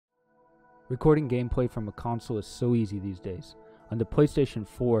Recording gameplay from a console is so easy these days. On the PlayStation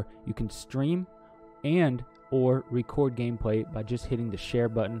 4, you can stream and or record gameplay by just hitting the share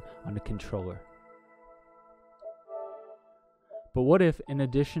button on the controller. But what if, in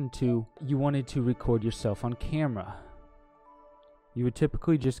addition to you wanted to record yourself on camera? You would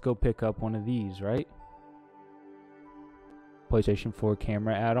typically just go pick up one of these, right? PlayStation 4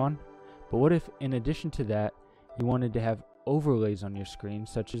 camera add-on. But what if, in addition to that, you wanted to have overlays on your screen,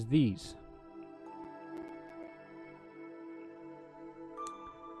 such as these?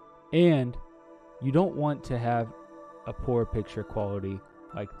 And you don't want to have a poor picture quality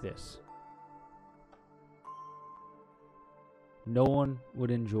like this. No one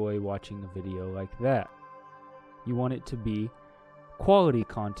would enjoy watching a video like that. You want it to be quality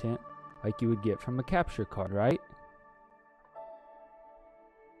content like you would get from a capture card, right?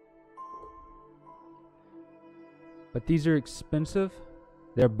 But these are expensive,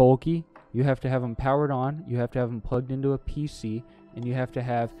 they're bulky, you have to have them powered on, you have to have them plugged into a PC, and you have to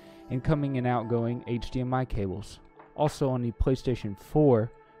have incoming and outgoing HDMI cables. Also on the PlayStation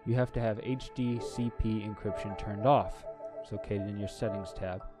 4, you have to have HDCP encryption turned off. It's located in your settings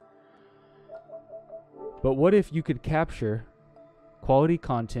tab. But what if you could capture quality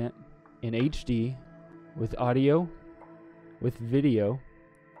content in HD with audio, with video,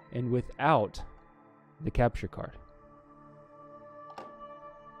 and without the capture card?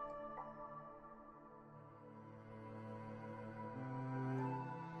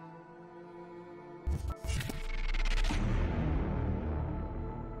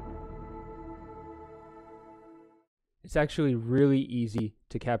 It's actually really easy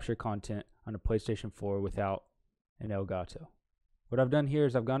to capture content on a PlayStation 4 without an Elgato. What I've done here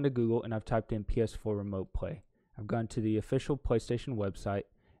is I've gone to Google and I've typed in Ps4 Remote Play. I've gone to the official PlayStation website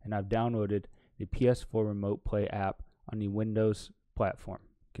and I've downloaded the Ps4 Remote Play app on the Windows platform.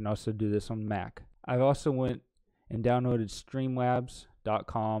 You can also do this on Mac. I've also went and downloaded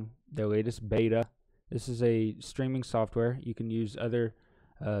streamlabs.com, their latest beta. This is a streaming software. You can use other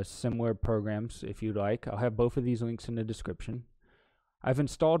similar programs if you'd like. I'll have both of these links in the description. I've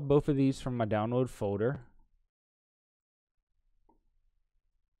installed both of these from my download folder.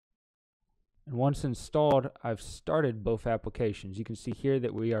 And once installed, I've started both applications. You can see here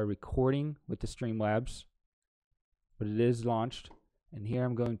that we are recording with the Streamlabs, but it is launched. And here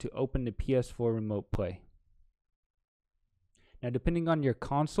I'm going to open the Ps4 Remote Play. Now, depending on your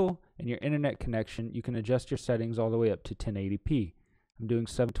console and your internet connection, you can adjust your settings all the way up to 1080p. I'm doing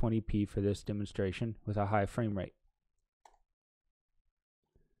 720p for this demonstration with a high frame rate.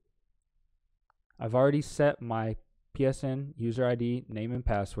 I've already set my PSN user ID, name and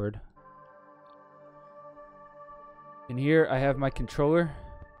password. And here I have my controller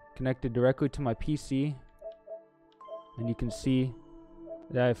connected directly to my PC. And you can see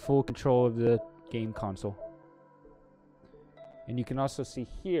that I have full control of the game console. And you can also see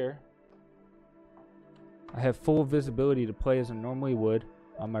here I have full visibility to play as I normally would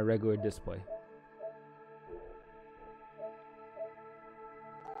on my regular display.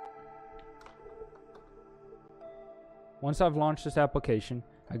 Once I've launched this application,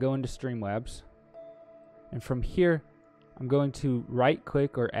 I go into Streamlabs, and from here I'm going to right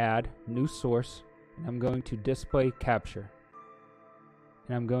click or add new source, and I'm going to display capture,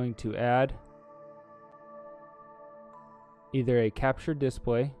 and I'm going to add either a capture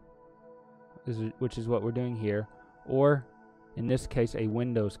display, which is what we're doing here, or in this case a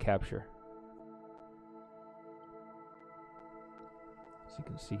Windows capture. So you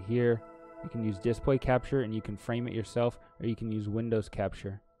can see here, you can use display capture and you can frame it yourself, or you can use Windows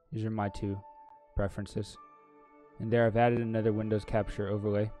capture. These are my two preferences. And there I've added another Windows capture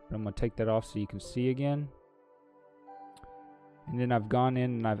overlay, but I'm going to take that off so you can see again. And then I've gone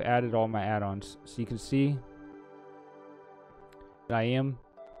in and I've added all my add-ons, so you can see that I am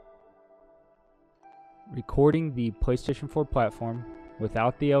recording the PlayStation 4 platform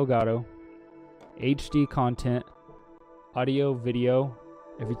without the Elgato, HD content, audio, video,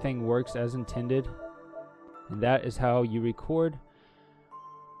 everything works as intended, and that is how you record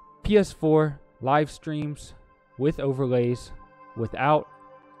PS4 live streams with overlays without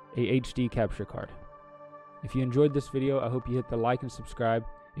a HD capture card. If you enjoyed this video, I hope you hit the like and subscribe.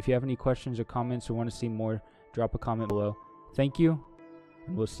 If you have any questions or comments or want to see more, drop a comment below. Thank you,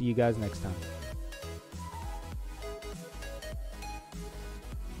 and we'll see you guys next time.